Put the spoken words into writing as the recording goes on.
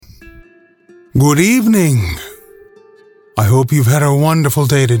Good evening. I hope you've had a wonderful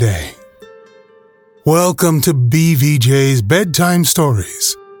day today. Welcome to BVJ's Bedtime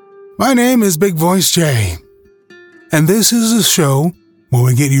Stories. My name is Big Voice Jay, and this is a show where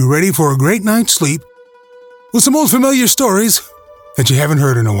we get you ready for a great night's sleep with some old familiar stories that you haven't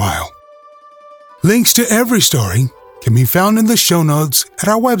heard in a while. Links to every story can be found in the show notes at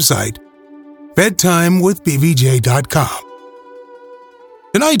our website, bedtimewithbvj.com.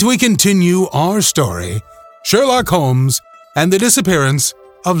 Tonight we continue our story, Sherlock Holmes and the Disappearance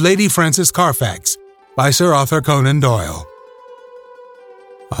of Lady Frances Carfax by Sir Arthur Conan Doyle.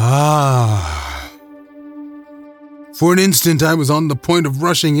 For an instant I was on the point of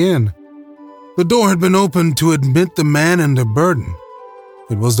rushing in. The door had been opened to admit the man and the burden.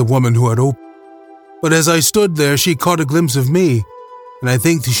 It was the woman who had opened. But as I stood there, she caught a glimpse of me, and I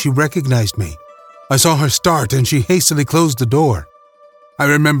think that she recognized me. I saw her start, and she hastily closed the door. I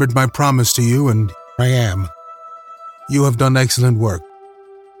remembered my promise to you, and here I am. You have done excellent work,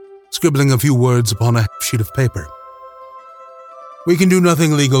 scribbling a few words upon a sheet of paper. We can do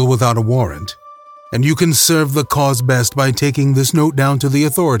nothing legal without a warrant, and you can serve the cause best by taking this note down to the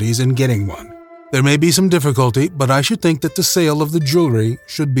authorities and getting one. There may be some difficulty, but I should think that the sale of the jewelry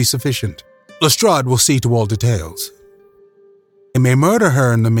should be sufficient. Lestrade will see to all details. They may murder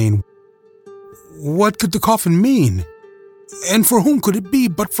her in the meanwhile. What could the coffin mean? And for whom could it be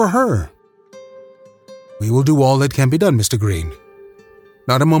but for her? We will do all that can be done, Mr. Green.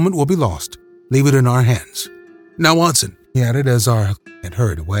 Not a moment will be lost. Leave it in our hands. Now, Watson, he added as our client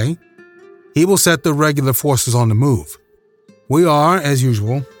hurried away, he will set the regular forces on the move. We are, as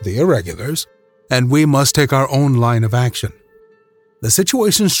usual, the irregulars, and we must take our own line of action. The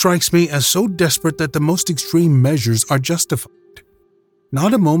situation strikes me as so desperate that the most extreme measures are justified.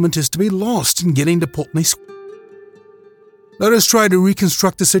 Not a moment is to be lost in getting to Pulteney Square. Let us try to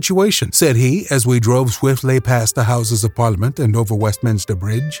reconstruct the situation, said he as we drove swiftly past the Houses of Parliament and over Westminster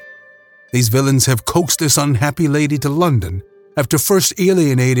Bridge. These villains have coaxed this unhappy lady to London after first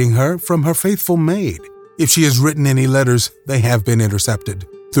alienating her from her faithful maid. If she has written any letters, they have been intercepted.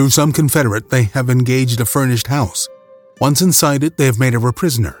 Through some confederate, they have engaged a furnished house. Once inside it, they have made her a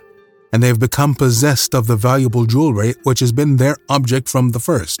prisoner, and they have become possessed of the valuable jewelry which has been their object from the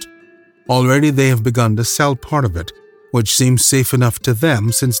first. Already they have begun to sell part of it, which seems safe enough to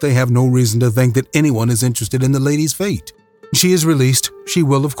them since they have no reason to think that anyone is interested in the lady's fate. When she is released, she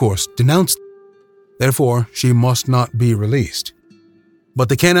will, of course, denounce them. Therefore, she must not be released. But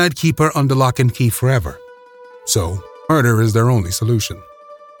they cannot keep her under lock and key forever. So, murder is their only solution.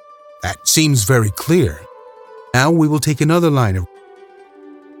 That seems very clear. Now we will take another line of...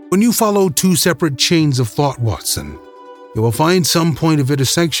 When you follow two separate chains of thought, Watson, you will find some point of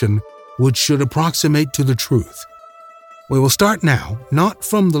intersection which should approximate to the truth. We will start now, not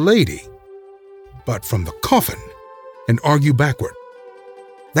from the lady, but from the coffin, and argue backward.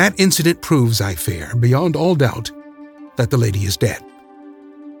 That incident proves, I fear, beyond all doubt, that the lady is dead.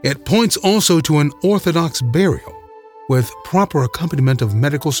 It points also to an orthodox burial, with proper accompaniment of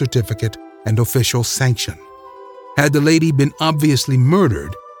medical certificate and official sanction. Had the lady been obviously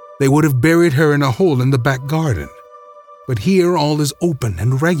murdered, they would have buried her in a hole in the back garden. But here all is open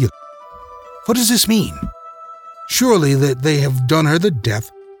and regular. What does this mean? Surely that they have done her the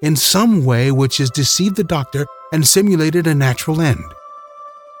death in some way which has deceived the doctor and simulated a natural end.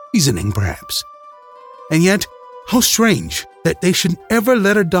 Reasoning, perhaps. And yet, how strange that they should ever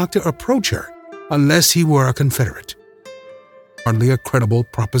let a doctor approach her unless he were a confederate. Hardly a credible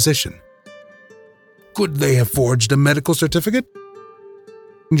proposition. Could they have forged a medical certificate?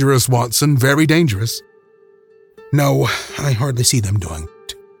 Dangerous, Watson, very dangerous. No, I hardly see them doing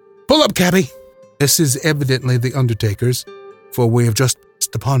it. Pull up, cabby! This is evidently the undertaker's, for we have just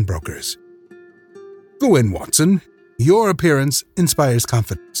passed the pawnbroker's. Go in, Watson. Your appearance inspires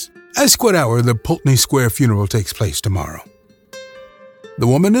confidence. Ask what hour the Pulteney Square funeral takes place tomorrow. The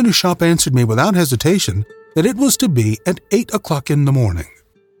woman in the shop answered me without hesitation that it was to be at 8 o'clock in the morning.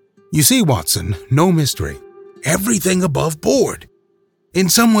 You see, Watson, no mystery. Everything above board. In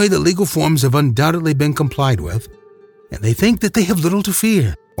some way the legal forms have undoubtedly been complied with, and they think that they have little to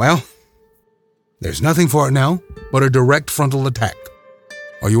fear. Well, there's nothing for it now but a direct frontal attack.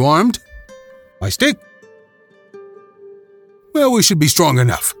 Are you armed? My stick? Well, we should be strong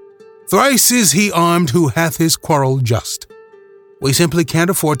enough. Thrice is he armed who hath his quarrel just. We simply can't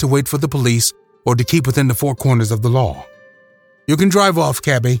afford to wait for the police or to keep within the four corners of the law. You can drive off,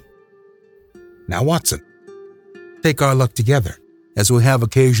 cabby. Now, Watson, take our luck together, as we have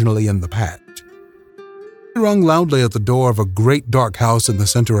occasionally in the past. He rung loudly at the door of a great dark house in the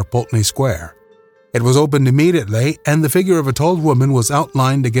center of Pulteney Square. It was opened immediately, and the figure of a tall woman was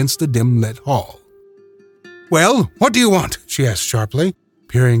outlined against the dim-lit hall. "Well, what do you want?" she asked sharply,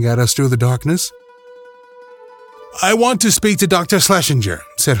 peering at us through the darkness. "I want to speak to Dr. Schlesinger,"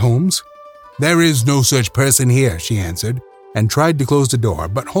 said Holmes. "There is no such person here," she answered, and tried to close the door,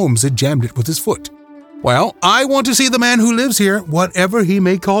 but Holmes had jammed it with his foot. "Well, I want to see the man who lives here, whatever he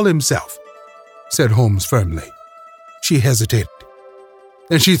may call himself," said Holmes firmly. She hesitated.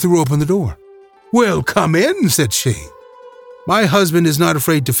 Then she threw open the door. "Well, come in," said she. "My husband is not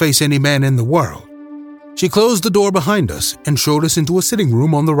afraid to face any man in the world." She closed the door behind us and showed us into a sitting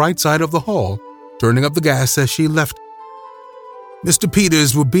room on the right side of the hall, turning up the gas as she left. "Mr.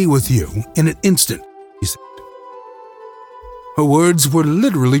 Peters will be with you in an instant," she said. Her words were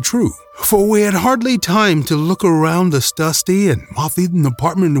literally true, for we had hardly time to look around the dusty and moth-eaten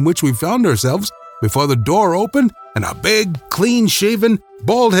apartment in which we found ourselves before the door opened and a big, clean-shaven,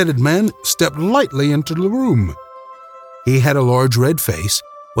 bald-headed man stepped lightly into the room. He had a large red face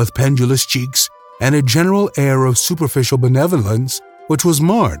with pendulous cheeks and a general air of superficial benevolence which was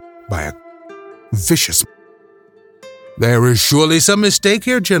marred by a vicious. "There is surely some mistake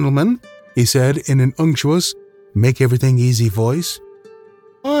here, gentlemen," he said in an unctuous, make-everything-easy voice.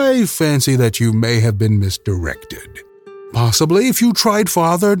 "I fancy that you may have been misdirected. Possibly if you tried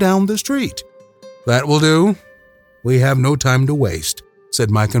farther down the street." "That will do. We have no time to waste," said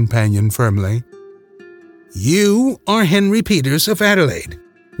my companion firmly. "You are Henry Peters of Adelaide,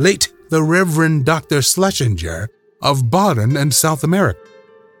 late the Reverend Dr. Schlesinger of Baden and South America.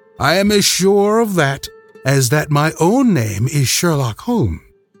 I am as sure of that as that my own name is Sherlock Holmes."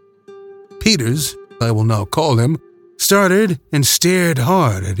 Peters, I will now call him, started and stared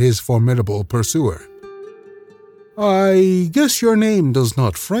hard at his formidable pursuer. "I guess your name does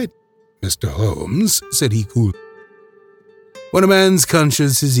not frighten Mr. Holmes," said he coolly. "When a man's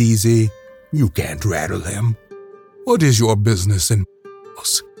conscience is easy, you can't rattle him. What is your business in my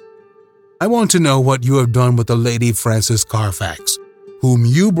house? I want to know what you have done with the Lady Frances Carfax, whom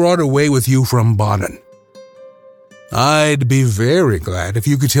you brought away with you from Baden." "I'd be very glad if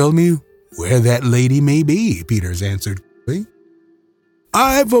you could tell me where that lady may be," Peters answered quickly.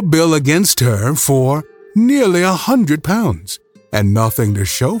 "I've a bill against her for nearly £100, and nothing to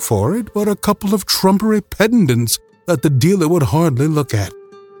show for it but a couple of trumpery pendants that the dealer would hardly look at.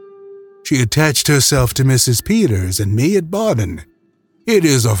 She attached herself to Mrs. Peters and me at Baden. It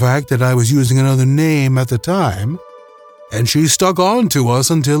is a fact that I was using another name at the time, and she stuck on to us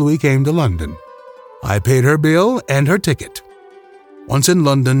until we came to London. I paid her bill and her ticket. Once in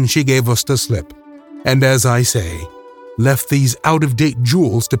London, she gave us the slip, and as I say, left these out-of-date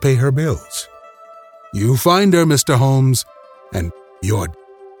jewels to pay her bills. You find her, Mr. Holmes, and you're..."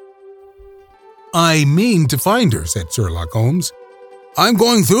 "I mean to find her," said Sherlock Holmes. "I'm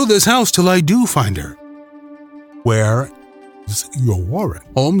going through this house till I do find her." "Where is your warrant?"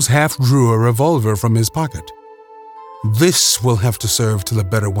 Holmes half drew a revolver from his pocket. "This will have to serve till a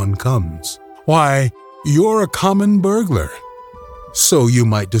better one comes. Why, you're a common burglar." "So you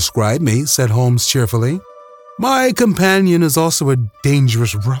might describe me," said Holmes cheerfully. "My companion is also a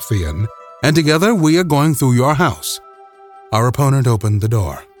dangerous ruffian, and together we are going through your house." Our opponent opened the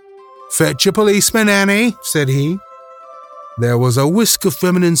door. "Fetch a policeman, Annie," said he. There was a whisk of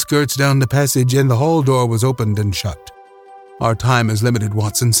feminine skirts down the passage, and the hall door was opened and shut. "Our time is limited,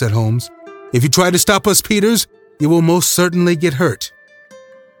 Watson," said Holmes. "If you try to stop us, Peters, you will most certainly get hurt.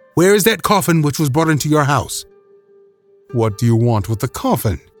 Where is that coffin which was brought into your house?" "What do you want with the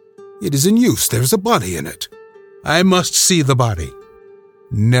coffin?" "It is in use. There's a body in it." "I must see the body."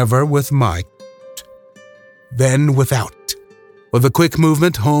 "Never with my..." "Then without." With a quick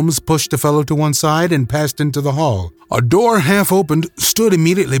movement, Holmes pushed the fellow to one side and passed into the hall. A door, half opened, stood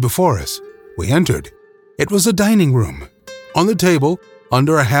immediately before us. We entered. It was a dining room. On the table,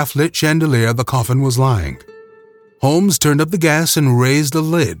 under a half-lit chandelier, the coffin was lying. Holmes turned up the gas and raised the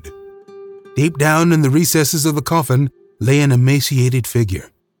lid. Deep down in the recesses of the coffin lay an emaciated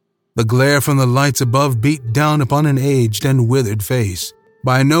figure. The glare from the lights above beat down upon an aged and withered face.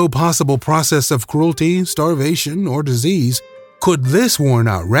 By no possible process of cruelty, starvation, or disease could this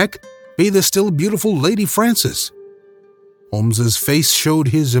worn-out wreck be the still beautiful Lady Frances. Holmes's face showed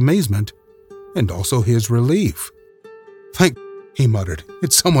his amazement, and also his relief. "Thank," he muttered,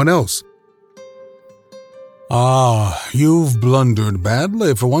 "it's someone else." "Ah, you've blundered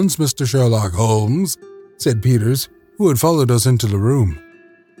badly for once, Mr. Sherlock Holmes," said Peters, who had followed us into the room.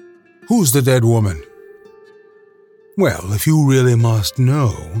 "Who's the dead woman?" "Well, if you really must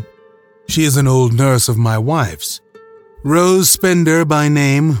know, she is an old nurse of my wife's, Rose Spender by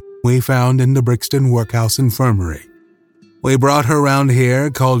name, we found in the Brixton Workhouse Infirmary. We brought her round here,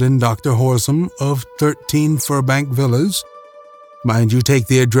 called in Dr. Horsam of 13 Furbank Villas. Mind you take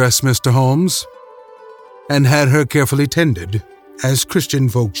the address, Mr. Holmes. And had her carefully tended, as Christian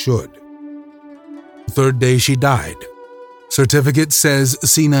folk should. The third day she died. Certificate says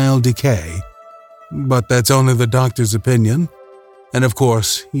senile decay, but that's only the doctor's opinion, and of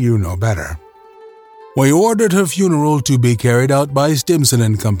course, you know better. We ordered her funeral to be carried out by Stimson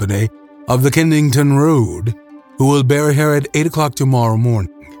and Company of the Kennington Road, who will bury her at 8 o'clock tomorrow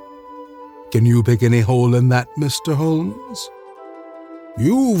morning. Can you pick any hole in that, Mr. Holmes?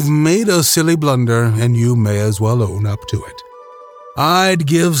 You've made a silly blunder, and you may as well own up to it. I'd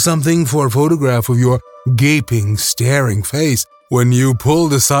give something for a photograph of your gaping, staring face when you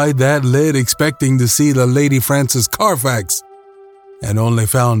pulled aside that lid expecting to see the Lady Frances Carfax, and only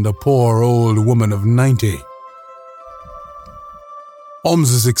found a poor old woman of 90.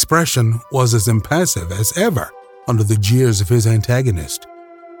 Holmes's expression was as impassive as ever under the jeers of his antagonist,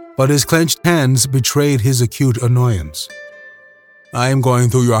 but his clenched hands betrayed his acute annoyance. I am going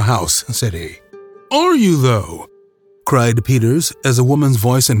through your house, said he. Are you, though? Cried Peters, as a woman's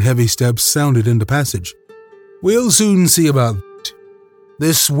voice and heavy steps sounded in the passage. We'll soon see about that.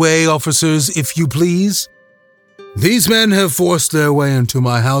 This way, officers, if you please. These men have forced their way into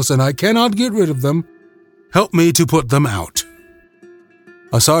my house, and I cannot get rid of them. Help me to put them out.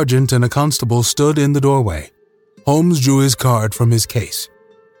 A sergeant and a constable stood in the doorway. Holmes drew his card from his case.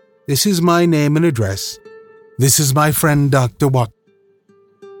 This is my name and address. This is my friend, Dr. Watt.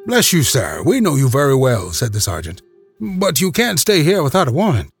 Bless you, sir. We know you very well, said the sergeant. But you can't stay here without a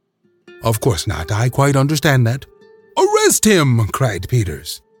warrant. Of course not. I quite understand that. Arrest him, cried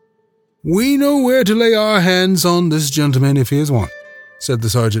Peters. We know where to lay our hands on this gentleman if he is wanted, said the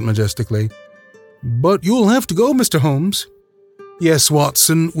sergeant majestically. But you'll have to go, Mr. Holmes. Yes,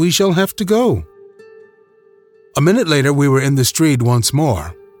 Watson, we shall have to go. A minute later we were in the street once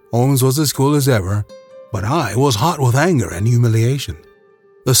more. Holmes was as cool as ever, but I was hot with anger and humiliation.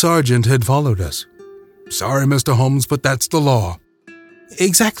 The sergeant had followed us. Sorry, Mr. Holmes, but that's the law.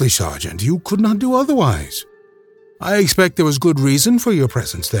 Exactly, Sergeant. You could not do otherwise. I expect there was good reason for your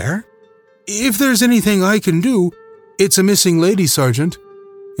presence there. If there's anything I can do, it's a missing lady, Sergeant,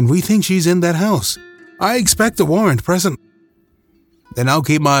 and we think she's in that house. I expect a warrant present. Then I'll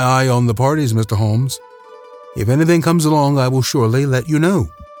keep my eye on the parties, Mr. Holmes. If anything comes along, I will surely let you know.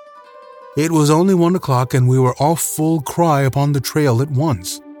 It was only 1 o'clock, and we were off full cry upon the trail at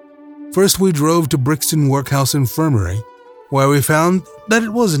once. First we drove to Brixton Workhouse Infirmary, where we found that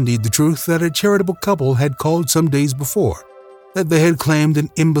it was indeed the truth that a charitable couple had called some days before, that they had claimed an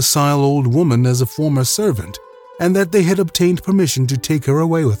imbecile old woman as a former servant, and that they had obtained permission to take her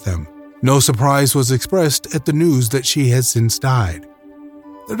away with them. No surprise was expressed at the news that she had since died.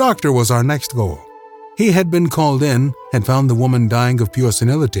 The doctor was our next goal. He had been called in, had found the woman dying of pure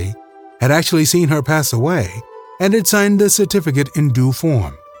senility, had actually seen her pass away, and had signed the certificate in due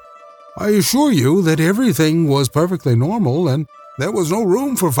form. I assure you that everything was perfectly normal, and there was no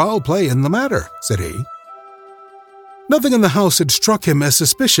room for foul play in the matter, said he. Nothing in the house had struck him as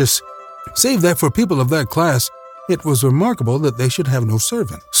suspicious, save that for people of that class, it was remarkable that they should have no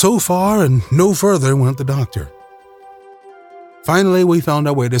servant. So far and no further went the doctor. Finally, we found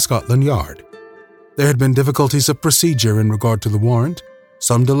our way to Scotland Yard. There had been difficulties of procedure in regard to the warrant.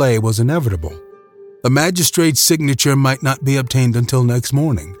 Some delay was inevitable. The magistrate's signature might not be obtained until next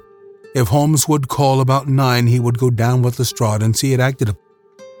morning. If Holmes would call about 9, he would go down with Lestrade and see it acted upon.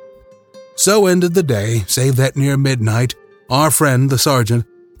 So ended the day, save that near midnight, our friend, the sergeant,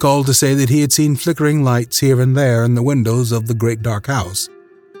 called to say that he had seen flickering lights here and there in the windows of the great dark house,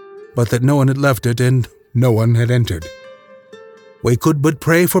 but that no one had left it and no one had entered. We could but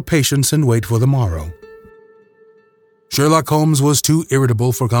pray for patience and wait for the morrow. Sherlock Holmes was too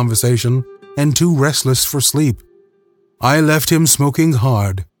irritable for conversation and too restless for sleep. I left him smoking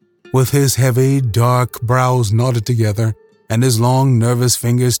hard, with his heavy, dark brows knotted together and his long, nervous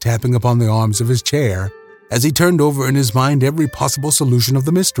fingers tapping upon the arms of his chair as he turned over in his mind every possible solution of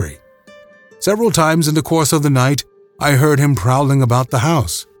the mystery. Several times in the course of the night, I heard him prowling about the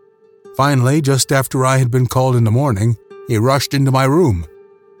house. Finally, just after I had been called in the morning, he rushed into my room.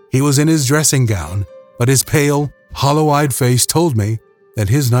 He was in his dressing gown, but his pale, hollow-eyed face told me that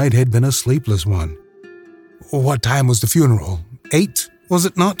his night had been a sleepless one. What time was the funeral? 8, was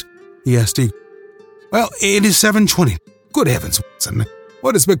it not? He asked eagerly. Well, it is 7:20. Good heavens, Watson.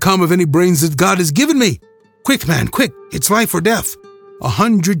 What has become of any brains that God has given me? Quick, man, quick. It's life or death.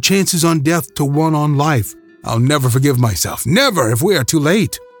 100 chances on death to 1 on life. I'll never forgive myself. Never, if we are too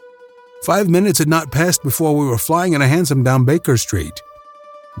late. 5 minutes had not passed before we were flying in a hansom down Baker Street.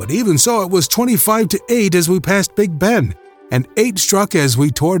 But even so, it was 25 to 8 as we passed Big Ben, and 8 struck as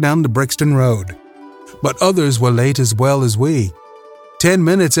we tore down the Brixton Road. But others were late as well as we. 10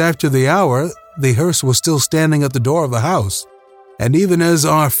 minutes after the hour, the hearse was still standing at the door of the house, and even as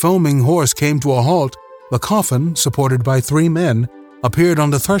our foaming horse came to a halt, the coffin, supported by 3 men, appeared on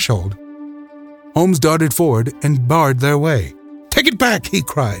the threshold. Holmes darted forward and barred their way. "Take it back!" he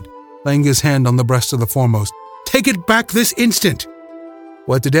cried, laying his hand on the breast of the foremost. "Take it back this instant!"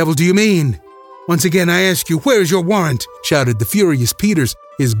 "What the devil do you mean? Once again I ask you, where is your warrant?" shouted the furious Peters,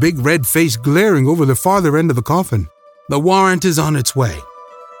 his big red face glaring over the farther end of the coffin. "The warrant is on its way.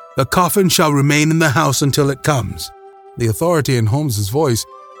 The coffin shall remain in the house until it comes." The authority in Holmes's voice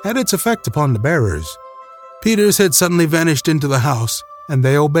had its effect upon the bearers. Peters had suddenly vanished into the house, and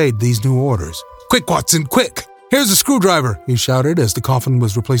they obeyed these new orders. "Quick, Watson, quick! Here's a screwdriver," he shouted as the coffin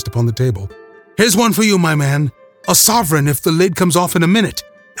was replaced upon the table. "Here's one for you, my man. A sovereign if the lid comes off in a minute.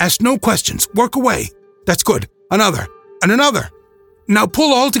 Ask no questions. Work away. That's good. Another. And another. Now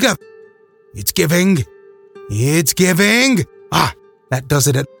pull all together. It's giving. It's giving. Ah, that does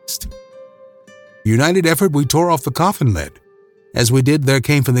it at last." United effort, we tore off the coffin lid. As we did, there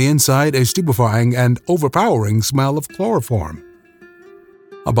came from the inside a stupefying and overpowering smell of chloroform.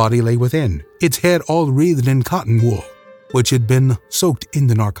 A body lay within, its head all wreathed in cotton wool, which had been soaked in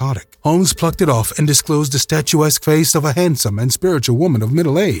the narcotic. Holmes plucked it off and disclosed the statuesque face of a handsome and spiritual woman of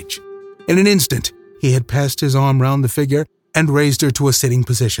middle age. In an instant, he had passed his arm round the figure and raised her to a sitting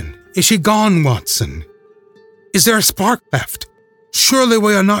position. "Is she gone, Watson? Is there a spark left? Surely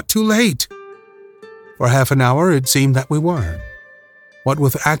we are not too late." For half an hour it seemed that we were. What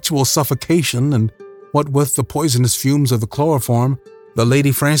with actual suffocation and what with the poisonous fumes of the chloroform, the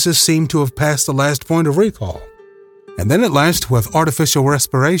Lady Frances seemed to have passed the last point of recall. And then at last, with artificial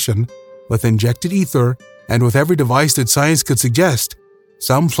respiration, with injected ether, and with every device that science could suggest,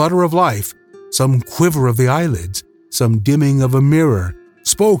 some flutter of life, some quiver of the eyelids, some dimming of a mirror,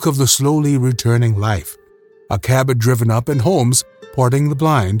 spoke of the slowly returning life. A cab had driven up, and Holmes, parting the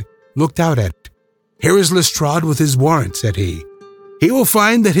blind, looked out at it. "Here is Lestrade with his warrant," said he. "He will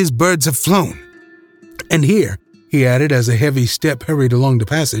find that his birds have flown. And here," he added as a heavy step hurried along the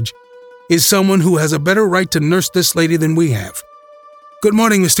passage, "is someone who has a better right to nurse this lady than we have. Good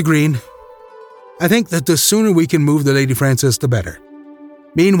morning, Mr. Green. I think that the sooner we can move the Lady Frances, the better.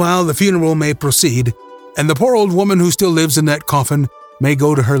 Meanwhile, the funeral may proceed, and the poor old woman who still lives in that coffin may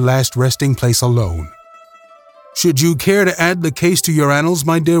go to her last resting place alone." "Should you care to add the case to your annals,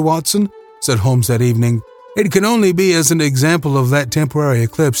 my dear Watson?" said Holmes that evening. "It can only be as an example of that temporary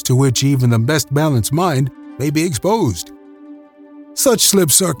eclipse to which even the best balanced mind may be exposed. Such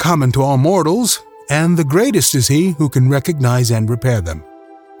slips are common to all mortals, and the greatest is he who can recognize and repair them.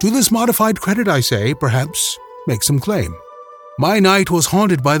 To this modified credit, I say, perhaps, make some claim. My night was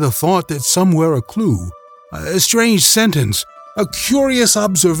haunted by the thought that somewhere a clue, a strange sentence, a curious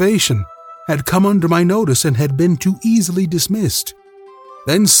observation, had come under my notice and had been too easily dismissed.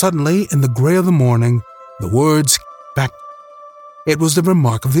 Then suddenly, in the gray of the morning, the words came back. It was the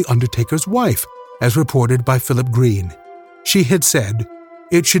remark of the undertaker's wife, as reported by Philip Green. She had said,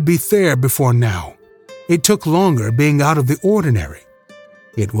 "It should be there before now. It took longer, being out of the ordinary."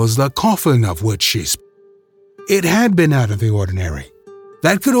 It was the coffin of which she spoke. It had been out of the ordinary.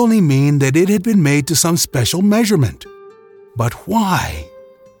 That could only mean that it had been made to some special measurement. But why?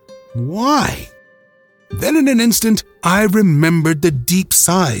 Why? Then in an instant, I remembered the deep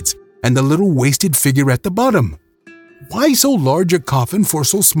sides and the little wasted figure at the bottom. Why so large a coffin for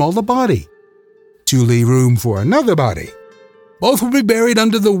so small a body? To leave room for another body. Both would be buried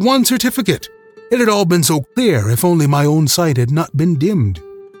under the one certificate. It had all been so clear, if only my own sight had not been dimmed.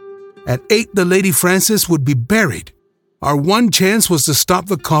 At 8, the Lady Frances would be buried. Our one chance was to stop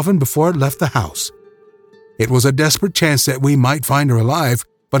the coffin before it left the house. It was a desperate chance that we might find her alive,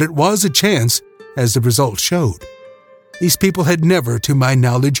 but it was a chance, as the results showed. These people had never, to my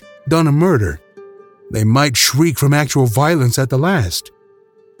knowledge, done a murder. They might shriek from actual violence at the last.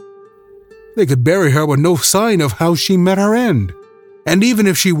 They could bury her with no sign of how she met her end. And even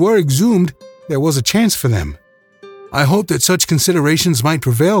if she were exhumed, there was a chance for them. I hope that such considerations might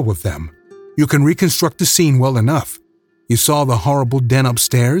prevail with them. You can reconstruct the scene well enough. You saw the horrible den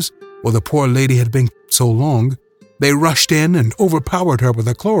upstairs, where the poor lady had been kept so long. They rushed in and overpowered her with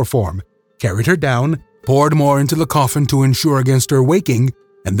a chloroform, carried her down, poured more into the coffin to ensure against her waking,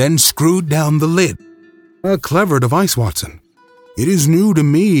 and then screwed down the lid. A clever device, Watson. It is new to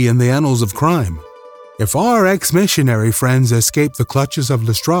me in the annals of crime. If our ex-missionary friends escape the clutches of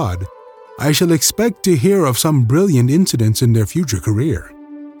Lestrade, I shall expect to hear of some brilliant incidents in their future career.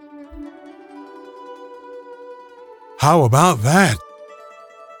 How about that?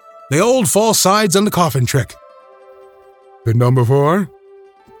 The old false sides on the coffin trick. Been done before?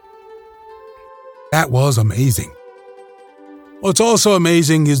 That was amazing. What's also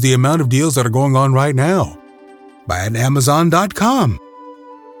amazing is the amount of deals that are going on right now. Buy at Amazon.com.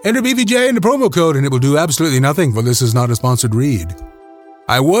 Enter BVJ in the promo code and it will do absolutely nothing, for this is not a sponsored read.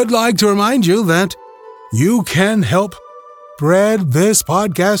 I would like to remind you that you can help spread this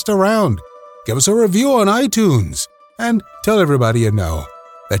podcast around. Give us a review on iTunes and tell everybody you know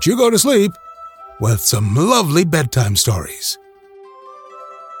that you go to sleep with some lovely bedtime stories.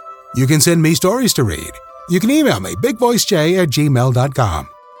 You can send me stories to read. You can email me, bigvoicej@gmail.com.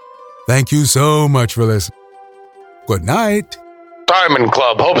 Thank you so much for listening. Good night. Diamond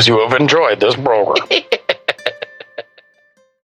Club hopes you have enjoyed this program.